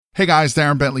Hey guys,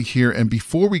 Darren Bentley here, and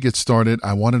before we get started,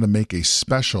 I wanted to make a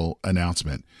special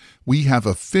announcement. We have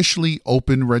officially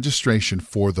opened registration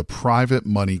for the Private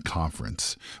Money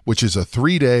Conference, which is a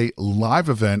 3-day live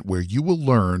event where you will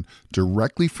learn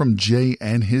directly from Jay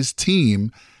and his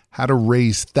team how to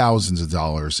raise thousands of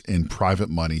dollars in private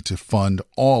money to fund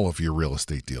all of your real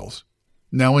estate deals.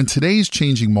 Now, in today's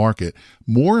changing market,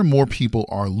 more and more people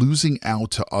are losing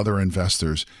out to other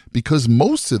investors because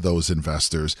most of those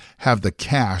investors have the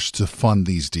cash to fund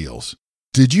these deals.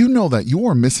 Did you know that you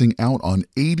are missing out on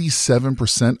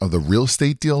 87% of the real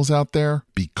estate deals out there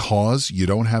because you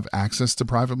don't have access to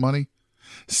private money?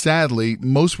 Sadly,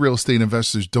 most real estate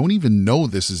investors don't even know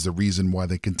this is the reason why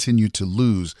they continue to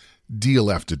lose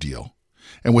deal after deal.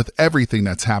 And with everything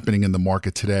that's happening in the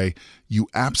market today, you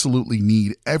absolutely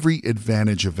need every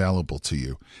advantage available to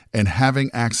you. And having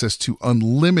access to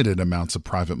unlimited amounts of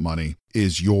private money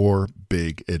is your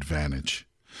big advantage.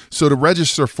 So to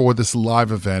register for this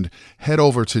live event, head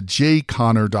over to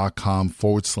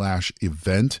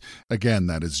jayconner.com/event. Again,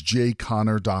 that is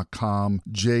jayconner.com,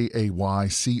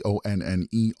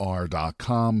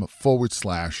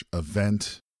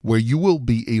 jayconner.com/event, where you will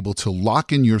be able to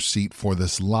lock in your seat for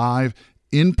this live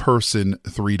in-person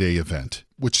 3-day event,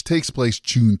 which takes place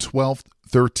June 12th,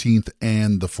 13th,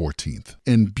 and the 14th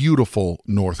in beautiful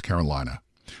North Carolina.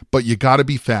 But you got to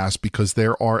be fast because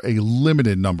there are a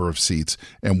limited number of seats,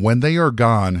 and when they are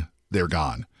gone, they're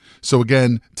gone. So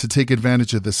again, to take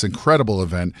advantage of this incredible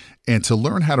event and to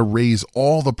learn how to raise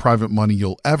all the private money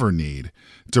you'll ever need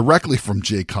directly from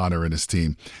Jay Conner and his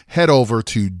team, head over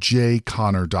to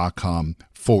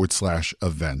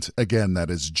jayconner.com/event. Again,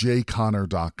 that is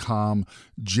jayconner.com,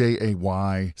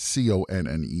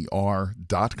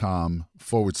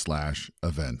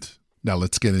 jayconner.com/event. Now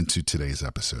let's get into today's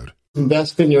episode.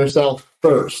 Invest in yourself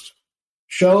first.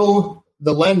 Show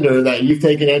the lender that you've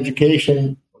taken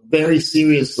education very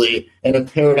seriously and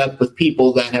have paired up with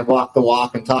people that have walked the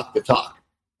walk and talked the talk.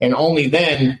 And only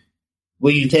then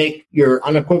will you take your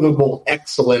unequivocal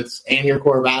excellence and your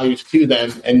core values to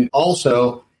them. And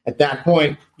also, at that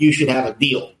point, you should have a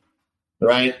deal,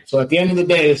 right? So at the end of the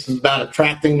day, this is about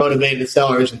attracting motivated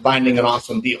sellers and finding an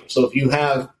awesome deal. So if you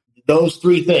have those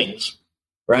three things,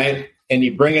 right, and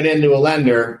you bring it into a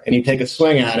lender and you take a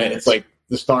swing at it, it's like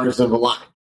the stars have aligned.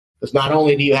 Because not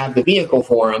only do you have the vehicle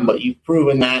for them, but you've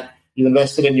proven that you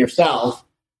invested in yourself.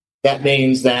 That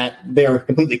means that they're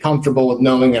completely comfortable with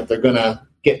knowing that they're going to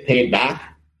get paid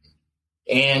back.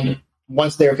 And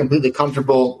once they're completely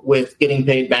comfortable with getting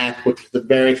paid back, which is the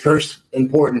very first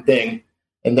important thing,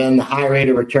 and then the high rate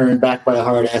of return backed by a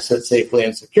hard asset safely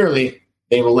and securely,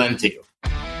 they will lend to you.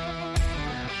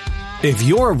 If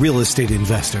you're a real estate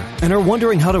investor and are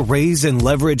wondering how to raise and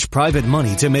leverage private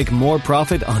money to make more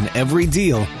profit on every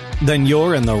deal, then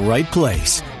you're in the right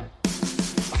place.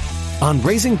 On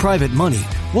Raising Private Money,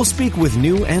 we'll speak with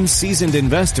new and seasoned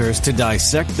investors to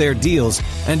dissect their deals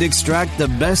and extract the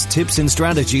best tips and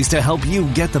strategies to help you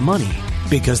get the money,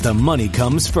 because the money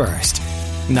comes first.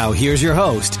 Now here's your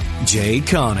host, Jay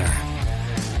Conner.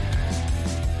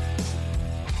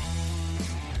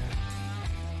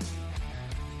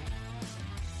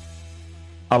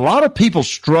 A lot of people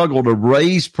struggle to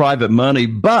raise private money,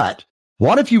 but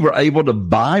what if you were able to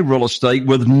buy real estate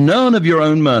with none of your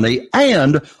own money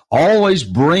and always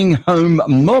bring home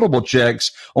multiple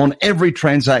checks on every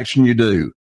transaction you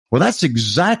do? Well, that's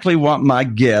exactly what my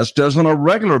guest does on a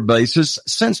regular basis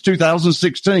since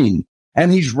 2016,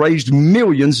 and he's raised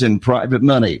millions in private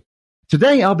money.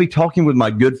 Today, I'll be talking with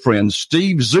my good friend,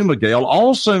 Steve Zumagale,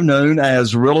 also known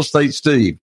as Real Estate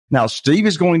Steve. Now, Steve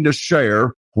is going to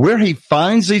share where he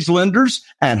finds these lenders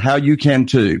and how you can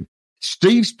too.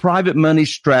 Steve's private money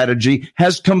strategy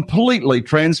has completely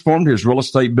transformed his real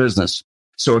estate business.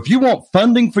 So if you want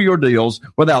funding for your deals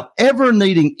without ever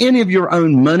needing any of your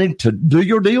own money to do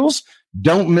your deals,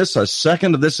 don't miss a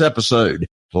second of this episode.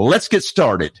 Let's get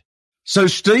started. So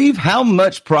Steve, how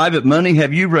much private money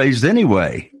have you raised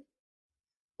anyway?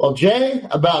 Well, Jay,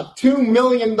 about $2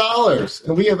 million,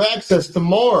 and we have access to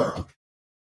more.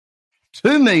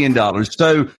 $2 million.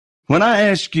 So when I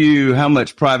ask you how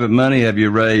much private money have you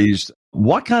raised,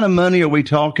 what kind of money are we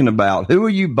talking about? Who are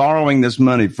you borrowing this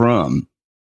money from?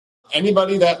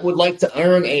 Anybody that would like to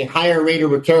earn a higher rate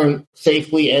of return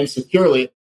safely and securely.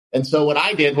 And so what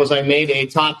I did was I made a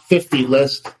top 50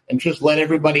 list and just let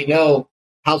everybody know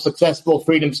how successful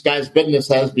Freedom Skies business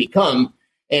has become.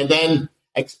 And then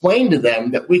explain to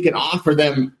them that we can offer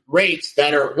them rates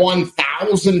that are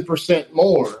 1,000%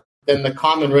 more than the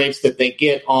common rates that they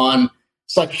get on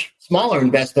such smaller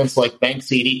investments like bank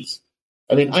CDs.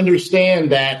 I mean,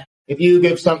 understand that if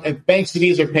bank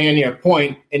CDs are paying you a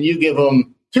point and you give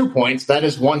them 2 points, that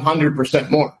is 100%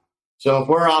 more. So if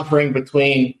we're offering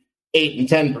between 8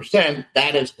 and 10%,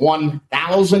 that is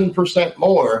 1,000%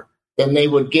 more than they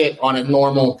would get on a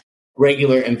normal,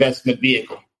 regular investment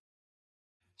vehicle.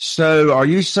 So are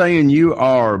you saying you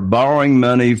are borrowing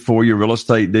money for your real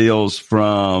estate deals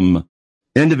from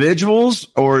individuals,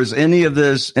 or is any of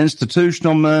this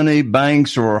institutional money,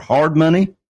 banks, or hard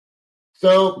money?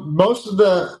 So most of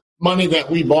the money that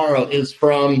we borrow is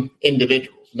from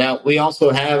individuals. Now, we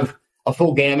also have a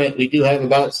full gamut. We do have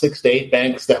about 6 to 8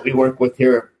 banks that we work with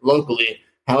here locally.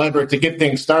 However, to get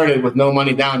things started with no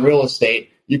money down real estate,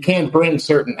 you can't bring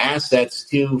certain assets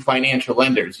to financial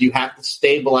lenders. You have to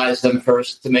stabilize them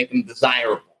first to make them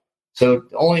desirable. So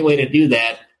the only way to do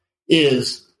that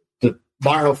is to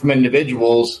borrow from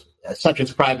individuals, such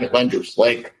as private lenders.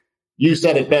 Like you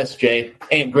said it best, Jay,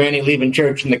 Aunt Granny leaving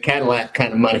church in the Cadillac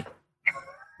kind of money.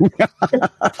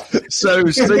 So,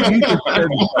 Steve,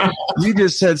 you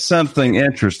just said something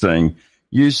interesting.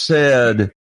 You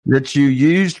said that you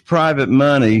used private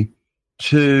money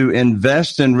to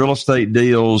invest in real estate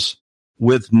deals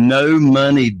with no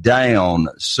money down.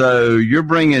 So you're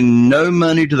bringing no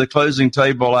money to the closing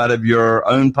table out of your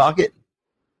own pocket?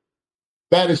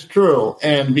 That is true.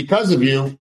 And because of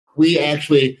you, we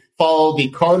actually follow the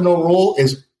cardinal rule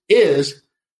is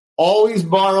always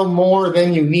borrow more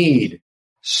than you need.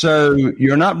 So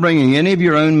you're not bringing any of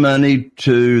your own money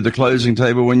to the closing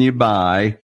table when you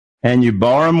buy, and you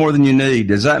borrow more than you need.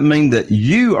 Does that mean that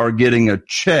you are getting a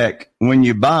check when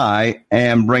you buy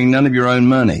and bring none of your own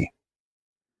money?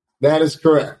 That is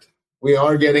correct. We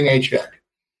are getting a check.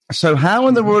 So how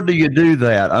in the world do you do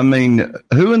that? I mean,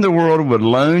 who in the world would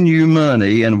loan you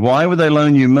money, and why would they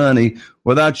loan you money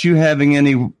without you having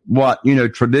any,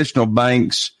 traditional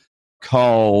banks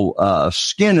call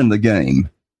skin in the game?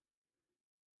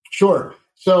 Sure.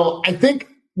 So I think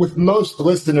with most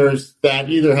listeners that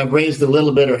either have raised a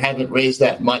little bit or haven't raised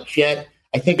that much yet,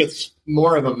 I think it's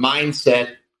more of a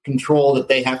mindset control that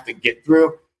they have to get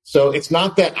through. So it's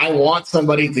not that I want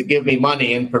somebody to give me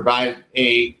money and provide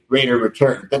a rate of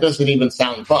return. That doesn't even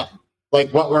sound fun.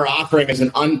 Like what we're offering is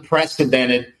an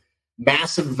unprecedented,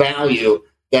 massive value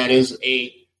that is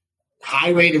a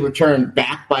high rate of return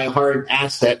backed by a hard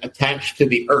asset attached to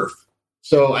the earth.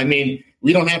 So, I mean,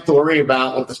 we don't have to worry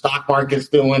about what the stock market's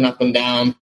doing up and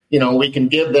down. We can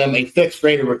give them a fixed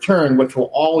rate of return, which will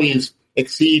always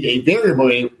exceed a variable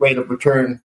rate of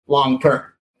return long term.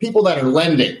 People that are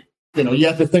lending, you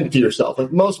have to think to yourself,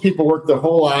 like most people work their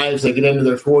whole lives, they get into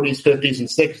their 40s, 50s, and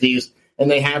 60s,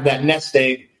 and they have that nest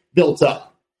egg built up.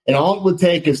 And all it would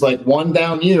take is like one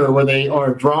down year where they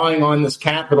are drawing on this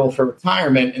capital for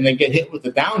retirement, and they get hit with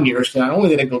the down year. So not only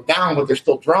do they go down, but they're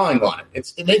still drawing on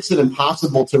it. It makes it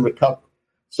impossible to recover.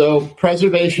 So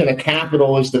preservation of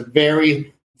capital is the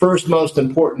very first most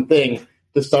important thing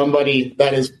to somebody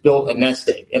that has built a nest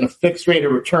egg. And a fixed rate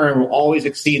of return will always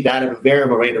exceed that of a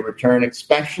variable rate of return,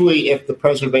 especially if the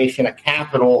preservation of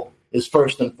capital is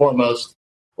first and foremost,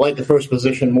 like the first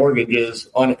position mortgage is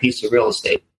on a piece of real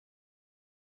estate.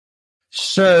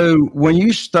 So when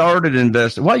you started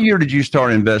investing, what year did you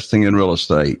start investing in real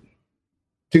estate?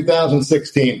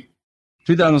 2016.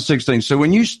 2016. So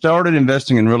when you started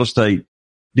investing in real estate,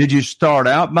 did you start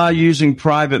out by using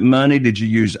private money? Did you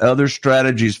use other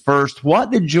strategies first?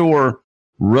 What did your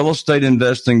real estate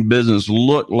investing business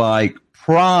look like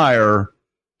prior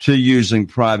to using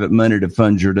private money to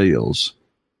fund your deals?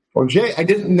 Well, Jay, I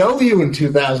didn't know you in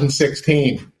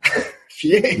 2016.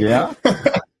 Yeah.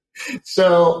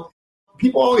 So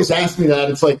people always ask me that.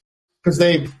 It's like, because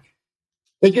they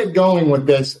get going with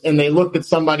this and they look at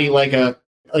somebody like a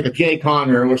Jay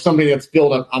Conner or somebody that's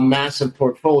built a massive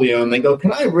portfolio, and they go,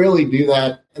 can I really do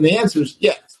that? And the answer is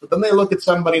yes. But then they look at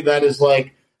somebody that is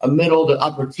like a middle to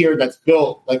upper tier that's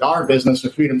built like our business or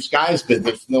Freedom Skies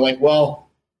business. And they're like, well,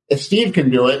 if Steve can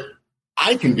do it,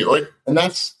 I can do it. And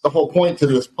that's the whole point to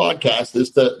this podcast,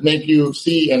 is to make you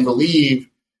see and believe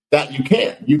that you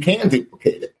can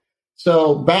duplicate it.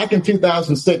 So back in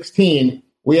 2016,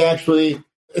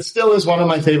 it still is one of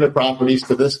my favorite properties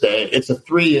to this day. It's a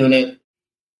 3-unit.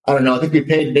 I don't know. I think we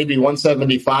paid maybe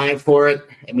 $175 for it,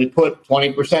 and we put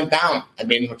 20% down. I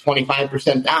mean,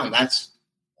 25% down. That's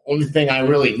the only thing I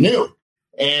really knew.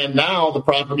 And now the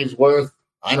property's worth,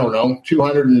 I don't know,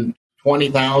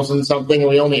 $220,000 something, and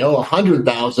we only owe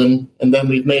 $100,000, and then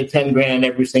we've made $10,000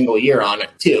 every single year on it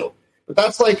too. But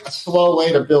that's like a slow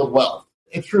way to build wealth.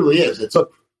 It truly is. It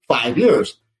took 5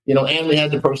 years, and we had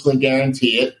to personally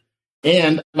guarantee it.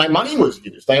 And my money was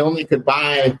used. I only could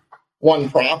buy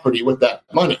one property with that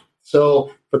money.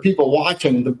 So for people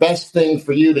watching, the best thing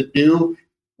for you to do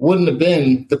wouldn't have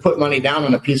been to put money down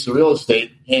on a piece of real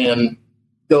estate and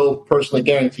go personally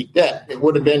guaranteed debt. It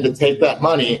would have been to take that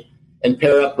money and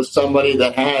pair up with somebody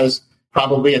that has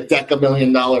probably a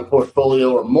 $10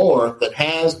 portfolio or more, that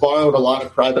has borrowed a lot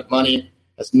of private money,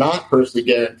 has not personally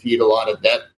guaranteed a lot of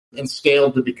debt, and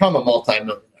scaled to become a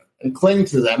multimillionaire, and cling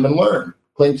to them and learn.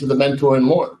 Cling to the mentor and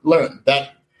learn.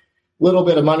 That little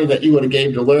bit of money that you would have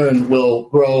gave to learn will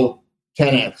grow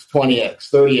 10x, 20x,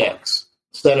 30x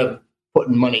instead of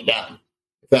putting money down,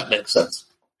 if that makes sense.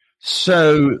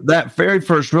 So that very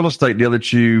first real estate deal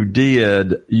that you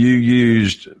did, you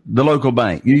used the local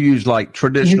bank. You used like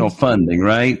traditional funding,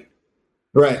 right?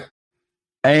 Right.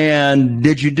 And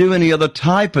did you do any other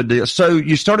type of deal? So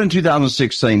you started in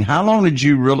 2016. How long did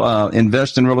you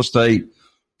invest in real estate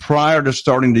prior to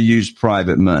starting to use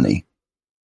private money?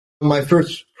 My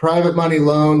first private money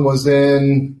loan was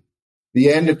in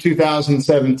the end of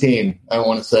 2017, I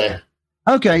want to say.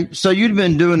 Okay. So you'd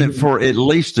been doing it for at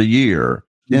least a year.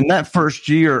 In that first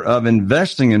year of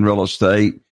investing in real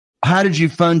estate, how did you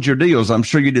fund your deals? I'm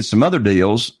sure you did some other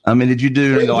deals. I mean, did you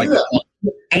do like...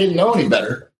 I didn't know any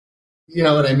better. You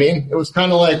know what I mean? It was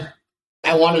kind of like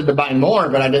I wanted to buy more,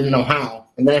 but I didn't know how.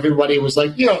 And then everybody was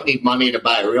like, you don't need money to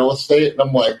buy real estate. And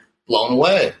I'm like, blown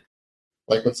away.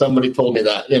 Like when somebody told me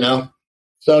that, you know?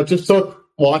 So it just took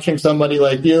watching somebody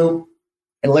like you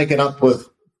and linking up with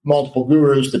multiple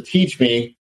gurus to teach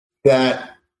me that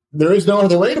there is no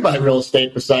other way to buy real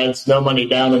estate besides no money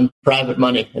down and private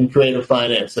money and creative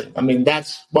financing. I mean,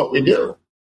 that's what we do.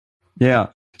 Yeah.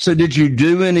 So did you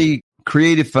do any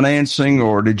creative financing,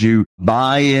 or did you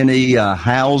buy any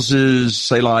houses,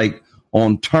 say like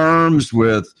on terms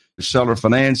with seller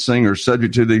financing or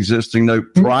subject to the existing note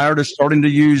prior to starting to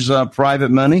use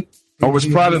private money? Or was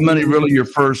private money really your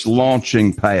first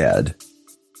launching pad?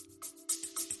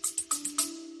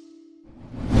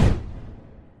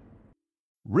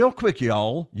 Real quick,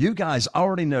 y'all, you guys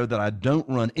already know that I don't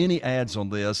run any ads on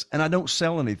this and I don't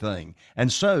sell anything. And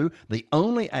so the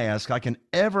only ask I can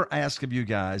ever ask of you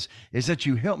guys is that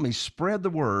you help me spread the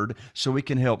word so we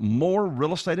can help more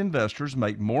real estate investors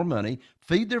make more money,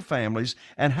 feed their families,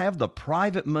 and have the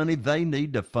private money they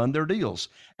need to fund their deals.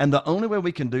 And the only way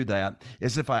we can do that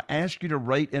is if I ask you to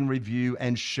rate and review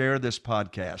and share this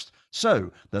podcast.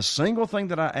 So the single thing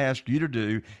that I ask you to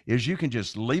do is you can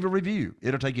just leave a review.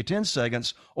 It'll take you 10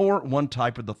 seconds or one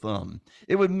type of the thumb.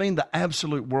 It would mean the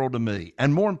absolute world to me.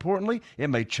 And more importantly, it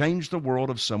may change the world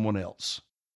of someone else.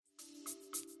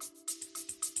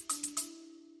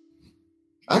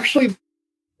 Actually,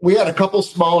 we had a couple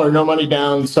smaller no money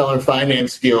down seller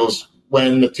finance deals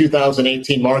when the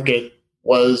 2018 market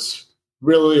was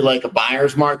really like a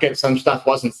buyer's market. Some stuff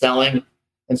wasn't selling.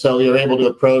 And so we were able to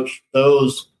approach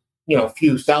those,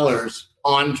 few sellers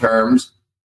on terms.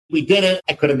 We did it.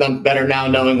 I could have done better now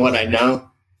knowing what I know.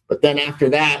 But then after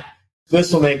that,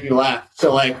 this will make you laugh.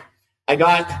 So like I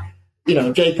got,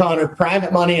 Jay Conner,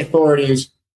 Private Money Authorities,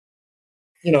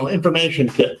 information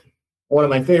kit. One of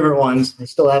my favorite ones. I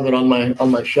still have it on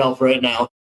my shelf right now.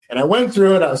 And I went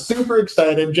through it. I was super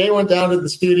excited. Jay went down to the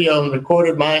studio and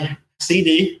recorded my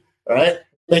CD, all right?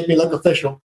 Make me look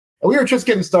official. And we were just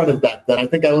getting started back then. I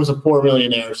think I was a poor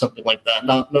millionaire or something like that.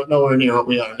 Nowhere near what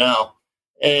we are now.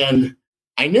 And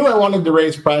I knew I wanted to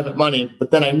raise private money, but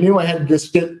then I knew I had to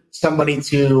just get somebody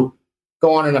to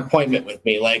go on an appointment with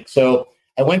me. So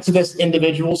I went to this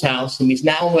individual's house, and he's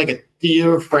now like a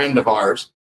dear friend of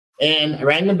ours. And I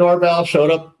rang the doorbell,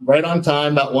 showed up right on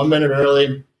time, about 1 minute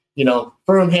early,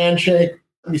 firm handshake.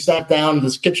 We sat down at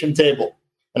this kitchen table,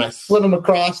 and I slid him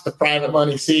across the private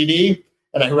money CD,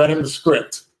 and I read him the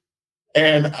script.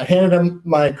 And I handed him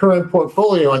my current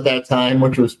portfolio at that time,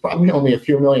 which was probably only a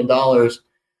few $1 million.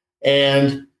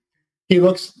 And he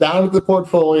looks down at the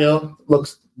portfolio,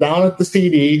 looks down at the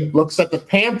CD, looks at the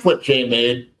pamphlet Jay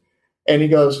made, and he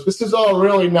goes, "This is all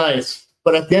really nice,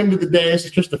 but at the end of the day, it's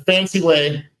just a fancy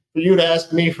way for you to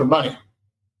ask me for money."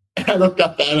 And I looked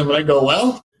up at him and I go,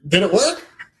 "Well, did it work?"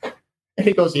 And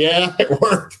he goes, "Yeah, it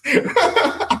worked."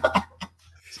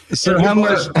 So how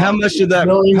much did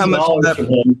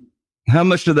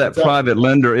that private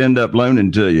lender end up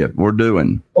loaning to you or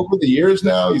doing? Over the years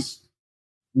now, he's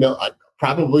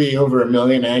probably over $1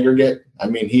 million aggregate. I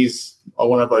mean, he's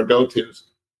one of our go-tos.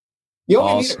 You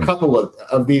only need a couple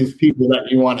of these people that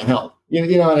you want to help.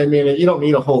 You know what I mean? You don't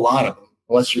need a whole lot of them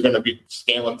unless you're going to be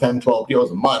scaling 10, 12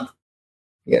 deals a month.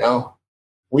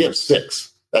 We have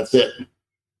 6. That's it.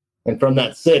 And from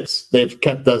that 6, they've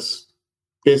kept us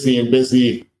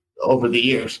busy over the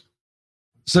years.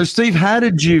 So, Steve, how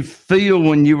did you feel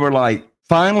when you were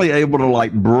finally able to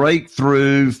break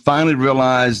through, finally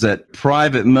realize that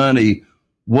private money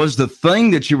was the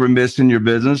thing that you were missing in your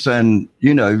business and,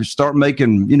 start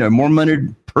making, more money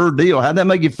per deal? How'd that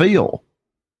make you feel?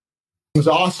 was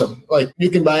awesome. Like, you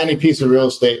can buy any piece of real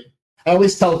estate. I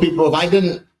always tell people, if I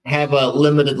didn't have a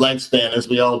limited lifespan, as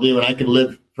we all do, and I could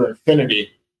live for infinity,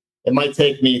 it might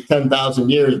take me 10,000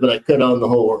 years, but I could own the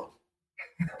whole world.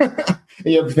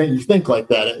 You think like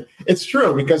that. It's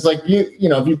true, because like if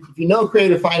you know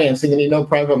creative financing and you know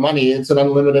private money, it's an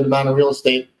unlimited amount of real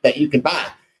estate that you can buy.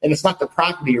 And it's not the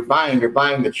property you're buying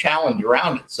the challenge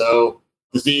around it. So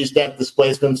disease, death,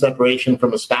 displacement, separation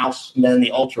from a spouse, and then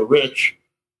the ultra rich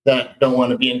that don't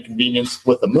want to be inconvenienced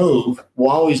with a move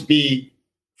will always be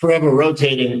forever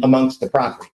rotating amongst the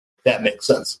property. If that makes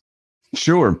sense.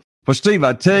 Sure. Well, Steve,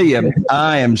 I tell you,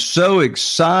 I am so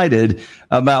excited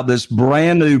about this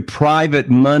brand new private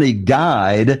money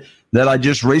guide that I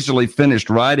just recently finished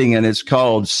writing, and it's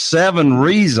called 7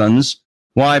 Reasons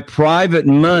Why Private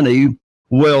Money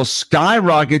Will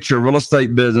Skyrocket Your Real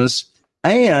Estate Business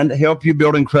and Help You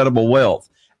Build Incredible Wealth.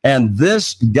 And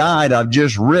this guide I've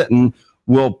just written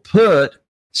will put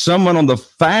someone on the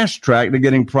fast track to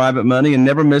getting private money and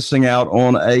never missing out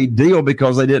on a deal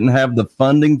because they didn't have the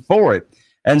funding for it.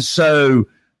 And so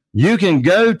you can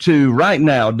go to right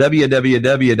now,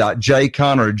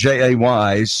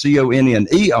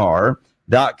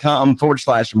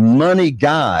 www.jayconner.com/money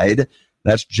guide.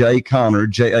 That's Jayconner,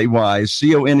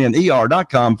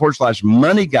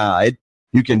 JAYCONNER.com/money guide.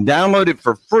 You can download it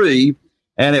for free,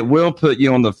 and it will put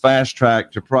you on the fast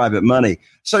track to private money.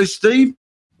 So, Steve,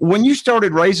 when you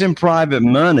started raising private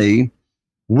money,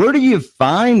 where do you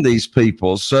find these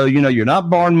people? So, you're not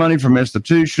borrowing money from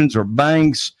institutions or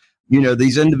banks.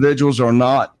 These individuals are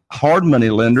not hard money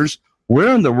lenders.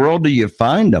 Where in the world do you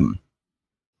find them?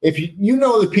 If you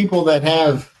know the people that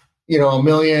have, $1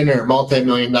 million or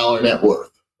multi-million-dollar net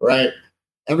worth, right?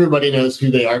 Everybody knows who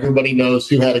they are. Everybody knows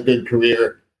who had a good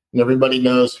career. And everybody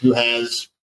knows who has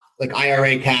like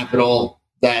IRA capital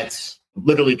that's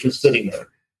literally just sitting there.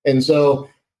 And so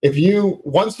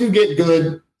once you get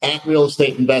good at real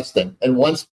estate investing, and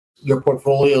once your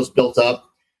portfolio is built up,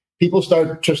 people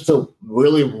start just to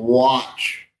really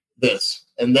watch this.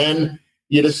 And then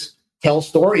you just tell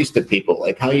stories to people,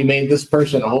 like how you made this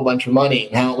person a whole bunch of money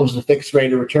and how it was a fixed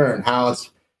rate of return, how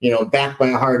it's, backed by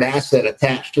a hard asset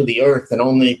attached to the earth and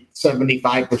only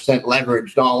 75%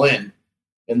 leveraged all in.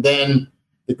 And then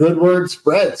the good word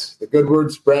spreads.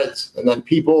 And then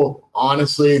people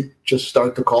honestly just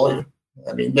start to call you.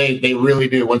 I mean, they really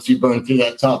do once you burn through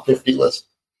that top 50 list.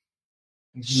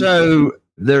 So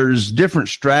there's different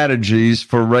strategies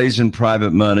for raising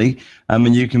private money. I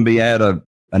mean, you can be at a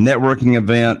networking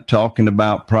event talking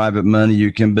about private money.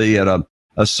 You can be at a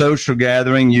social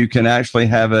gathering. You can actually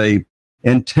have a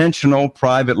intentional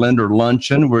private lender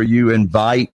luncheon where you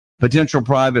invite potential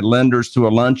private lenders to a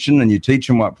luncheon and you teach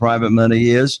them what private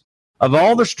money is. Of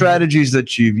all the strategies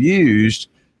that you've used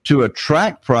to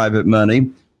attract private money,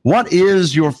 what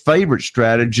is your favorite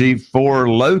strategy for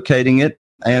locating it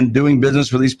and doing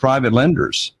business with these private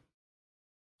lenders?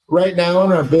 Right now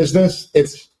in our business,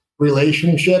 it's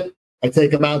relationship. I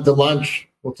take them out to lunch.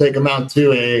 We'll take them out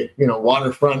to a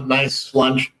waterfront nice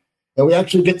lunch, and we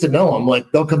actually get to know them.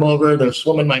 Like, they'll come over, they'll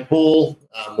swim in my pool.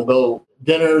 We'll go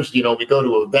dinners. We go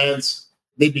to events.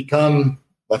 They become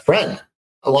a friend.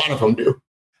 A lot of them do.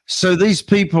 So these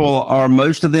people are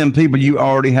most of them people you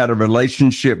already had a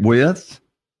relationship with?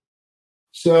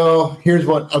 So here's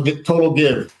what I'll get total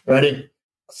give. Ready?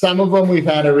 Some of them we've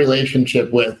had a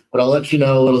relationship with, but I'll let you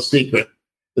know a little secret.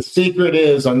 The secret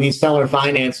is on these seller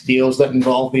finance deals that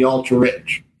involve the ultra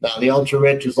rich. Now, the ultra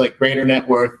rich is like greater net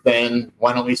worth than,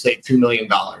 why don't we say $2 million,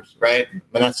 right? And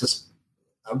that's just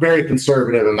a very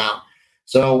conservative amount.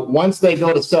 So once they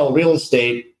go to sell real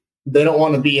estate, they don't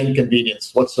want to be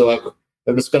inconvenienced whatsoever.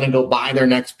 They're just going to go buy their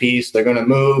next piece. They're going to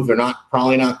move. They're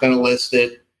probably not going to list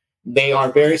it. They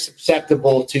are very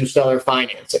susceptible to seller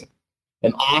financing.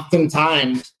 And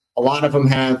oftentimes, a lot of them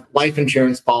have life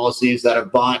insurance policies that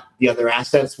have bought the other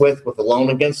assets with a loan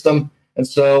against them. And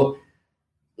so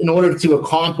in order to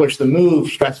accomplish the move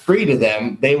stress-free to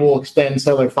them, they will extend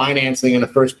seller financing in the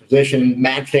first position,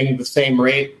 matching the same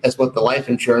rate as what the life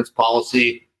insurance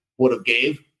policy would have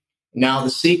gave. Now, the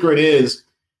secret is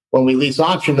when we lease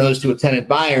option those to a tenant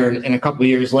buyer, and a couple of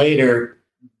years later,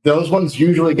 those ones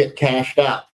usually get cashed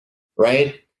out.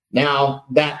 Right? Now,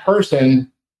 that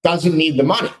person doesn't need the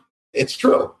money. It's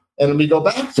true. And we go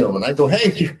back to them and I go,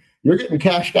 hey, you're getting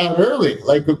cashed out early.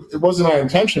 Like, it wasn't our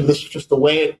intention. This is just the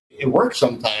way it works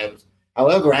sometimes.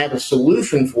 However, I have a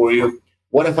solution for you.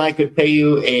 What if I could pay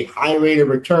you a high rate of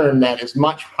return that is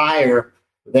much higher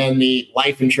than the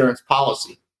life insurance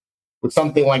policy? Would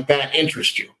something like that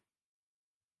interest you?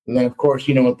 And then, of course,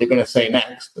 you know what they're going to say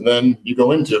next. And then you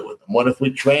go into it with them. What if we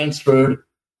transferred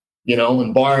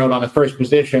and borrowed on a first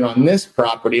position on this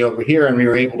property over here, and we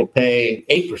were able to pay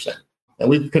 8%. And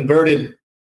we've converted,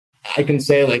 I can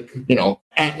say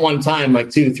at one time, like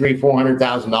 $200,000, $300,000,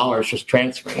 $400,000 just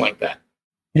transferring like that.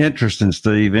 Interesting,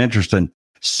 Steve. Interesting.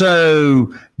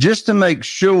 So just to make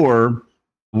sure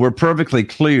we're perfectly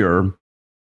clear,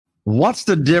 what's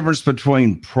the difference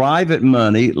between private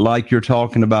money, like you're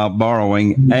talking about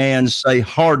borrowing, and say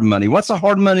hard money? What's a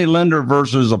hard money lender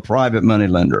versus a private money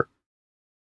lender?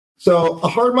 So a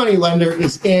hard money lender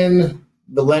is in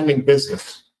the lending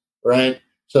business, right?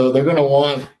 So they're going to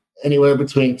want anywhere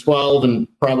between 12 and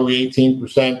probably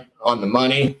 18% on the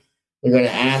money. They're going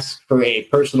to ask for a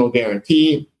personal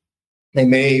guarantee. They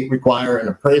may require an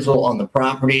appraisal on the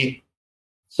property.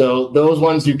 So those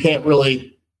ones you can't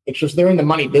really, it's just they're in the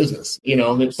money business.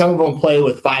 Some of them play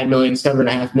with 5 million,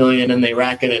 7.5 million, and they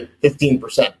rack it at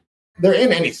 15%. They're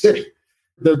in any city.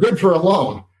 They're good for a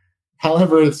loan.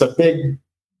 However, it's a big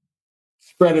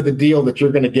spread of the deal that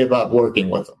you're going to give up working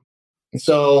with them.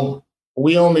 So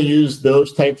we only use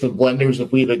those types of lenders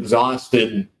if we've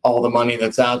exhausted all the money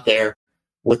that's out there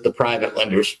with the private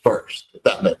lenders first, if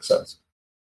that makes sense.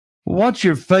 What's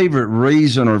your favorite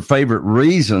reason or favorite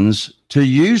reasons to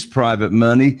use private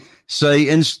money, say,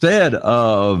 instead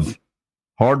of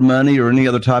hard money or any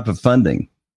other type of funding?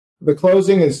 The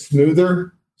closing is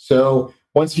smoother. So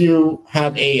once you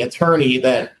have an attorney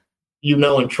that you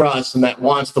know and trust and that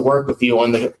wants to work with you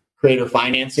on the creator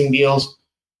financing deals,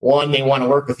 one, they want to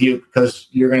work with you because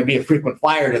you're going to be a frequent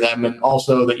flyer to them, and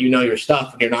also that your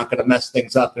stuff and you're not going to mess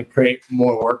things up and create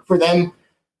more work for them.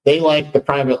 They like the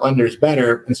private lenders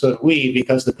better, and so do we,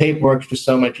 because the paperwork's just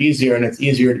so much easier and it's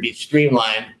easier to be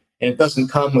streamlined, and it doesn't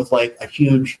come with like a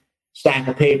huge stack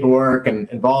of paperwork and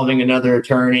involving another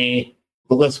attorney.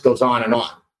 The list goes on and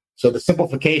on. So the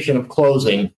simplification of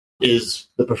closing is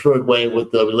the preferred way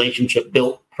with the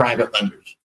relationship-built private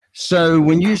lenders. So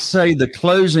when you say the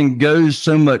closing goes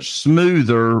so much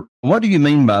smoother, what do you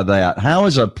mean by that? How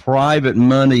is a private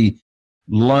money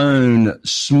loan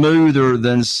smoother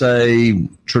than, say,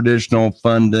 traditional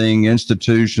funding,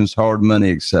 institutions, hard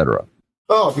money, et cetera?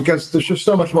 Oh, because there's just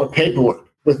so much more paperwork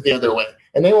with the other way.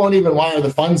 And they won't even wire the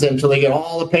funds in until they get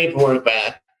all the paperwork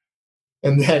back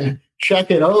and then check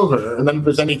it over. And then if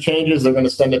there's any changes, they're going to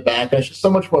send it back. And it's just so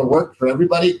much more work for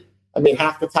everybody. I mean,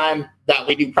 half the time that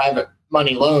we do private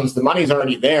money loans, the money's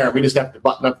already there. We just have to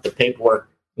button up the paperwork,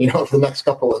 for the next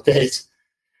couple of days.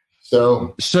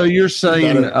 So you're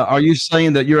saying, are you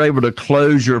saying that you're able to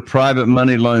close your private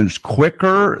money loans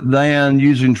quicker than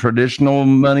using traditional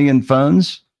money and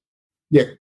funds? Yeah,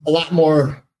 a lot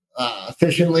more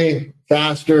efficiently,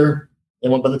 faster.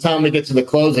 And by the time we get to the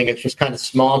closing, it's just kind of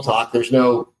small talk. There's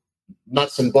no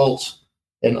nuts and bolts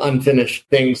and unfinished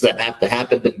things that have to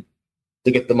happen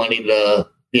to get the money to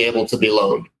be able to be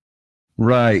loaned.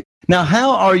 Right. Now,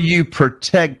 how are you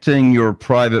protecting your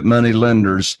private money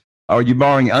lenders? Are you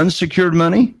borrowing unsecured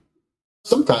money?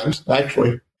 Sometimes,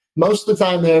 actually. Most of the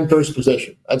time, they're in first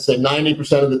position. I'd say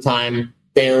 90% of the time,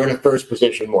 they're in a first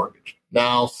position mortgage.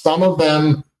 Now, some of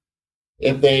them,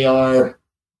 if they are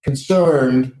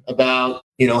concerned about,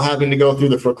 having to go through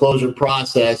the foreclosure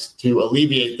process to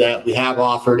alleviate that, we have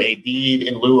offered a deed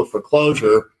in lieu of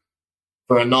foreclosure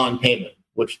for a non-payment,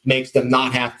 which makes them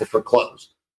not have to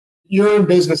foreclose. You're in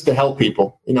business to help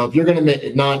people. If you're going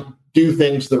to not do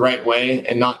things the right way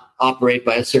and not operate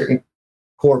by a certain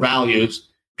core values,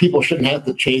 people shouldn't have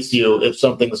to chase you if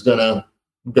something's going to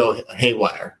go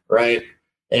haywire, right?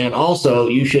 And also,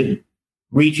 you should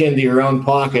reach into your own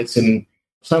pockets in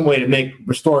some way to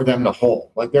restore them to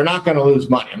whole. Like, they're not going to lose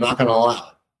money. I'm not going to allow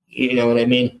it. You know what I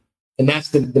mean? And that's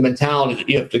the mentality that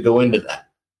you have to go into that.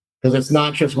 Because it's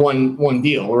not just one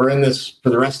deal. We're in this for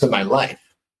the rest of my life,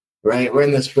 right? We're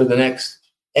in this for the next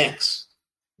X.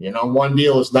 One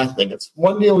deal is nothing. It's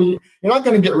one deal. You're not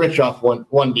going to get rich off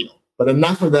one deal, but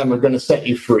enough of them are going to set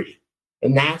you free.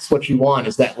 And that's what you want,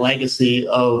 is that legacy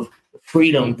of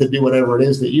freedom to do whatever it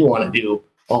is that you want to do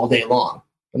all day long.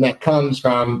 And that comes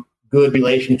from good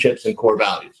relationships and core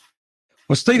values.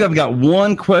 Well, Steve, I've got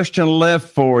one question left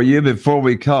for you before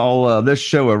we call this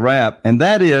show a wrap. And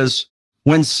that is,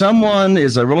 when someone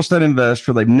is a real estate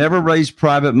investor, they've never raised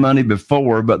private money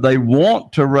before, but they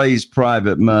want to raise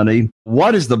private money,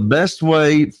 what is the best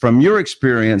way, from your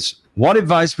experience, what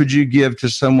advice would you give to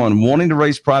someone wanting to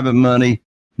raise private money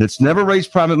that's never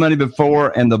raised private money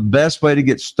before, and the best way to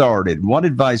get started? What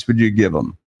advice would you give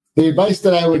them? The advice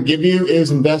that I would give you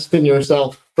is invest in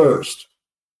yourself first.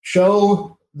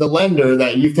 Show the lender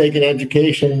that you've taken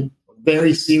education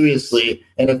very seriously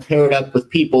and have paired up with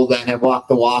people that have walked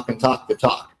the walk and talked the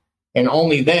talk. And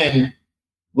only then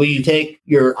Will you take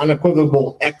your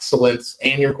unequivocal excellence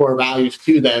and your core values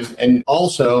to them? And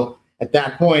also, at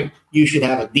that point, you should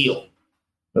have a deal,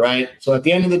 right? So at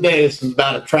the end of the day, this is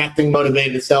about attracting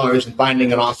motivated sellers and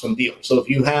finding an awesome deal. So if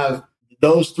you have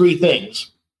those three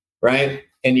things, right,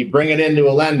 and you bring it into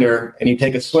a lender and you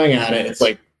take a swing at it, it's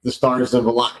like the stars have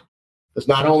aligned. Because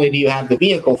not only do you have the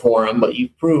vehicle for them, but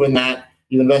you've proven that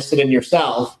you invested in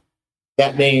yourself.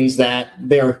 That means that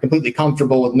they're completely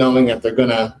comfortable with knowing that they're going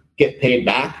to get paid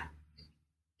back.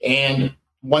 And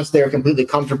once they're completely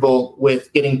comfortable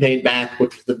with getting paid back,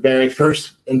 which is the very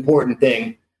first important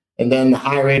thing, and then the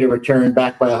high rate of return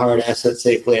backed by a hard asset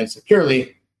safely and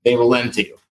securely, they will lend to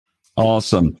you.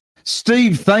 Awesome.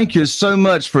 Steve, thank you so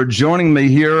much for joining me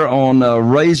here on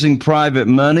Raising Private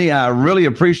Money. I really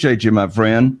appreciate you, my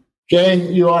friend.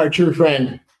 Jay, you are a true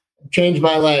friend. Changed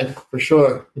my life, for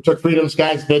sure. You took Freedom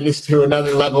Skies business to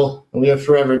another level, and we are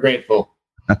forever grateful.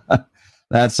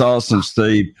 That's awesome,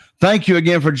 Steve. Thank you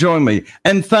again for joining me.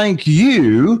 And thank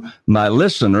you, my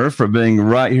listener, for being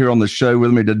right here on the show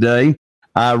with me today.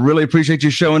 I really appreciate you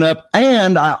showing up.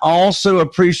 And I also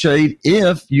appreciate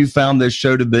if you found this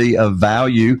show to be of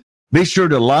value. Be sure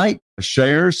to like,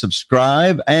 share,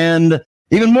 subscribe, and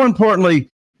even more importantly,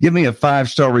 give me a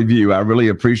 5-star review. I really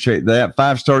appreciate that.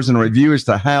 5 stars in a review as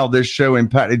to how this show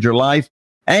impacted your life.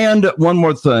 And one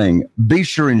more thing, be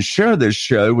sure and share this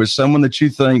show with someone that you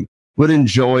think would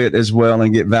enjoy it as well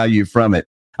and get value from it.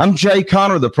 I'm Jay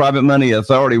Conner, the Private Money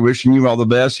Authority, wishing you all the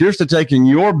best. Here's to taking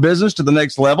your business to the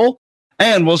next level.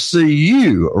 And we'll see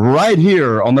you right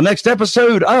here on the next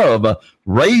episode of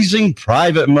Raising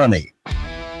Private Money.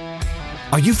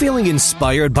 Are you feeling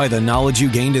inspired by the knowledge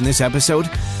you gained in this episode?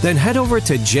 Then head over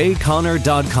to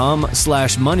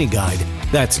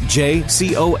jconner.com/moneyguide. That's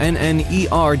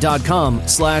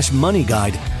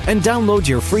jconner.com/moneyguide and download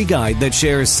your free guide that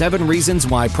shares 7 reasons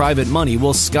why private money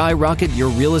will skyrocket your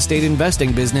real estate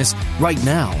investing business right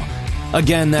now.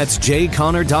 Again, that's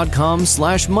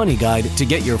jconner.com/moneyguide to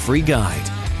get your free guide.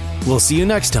 We'll see you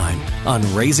next time on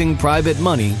Raising Private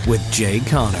Money with Jay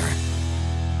Conner.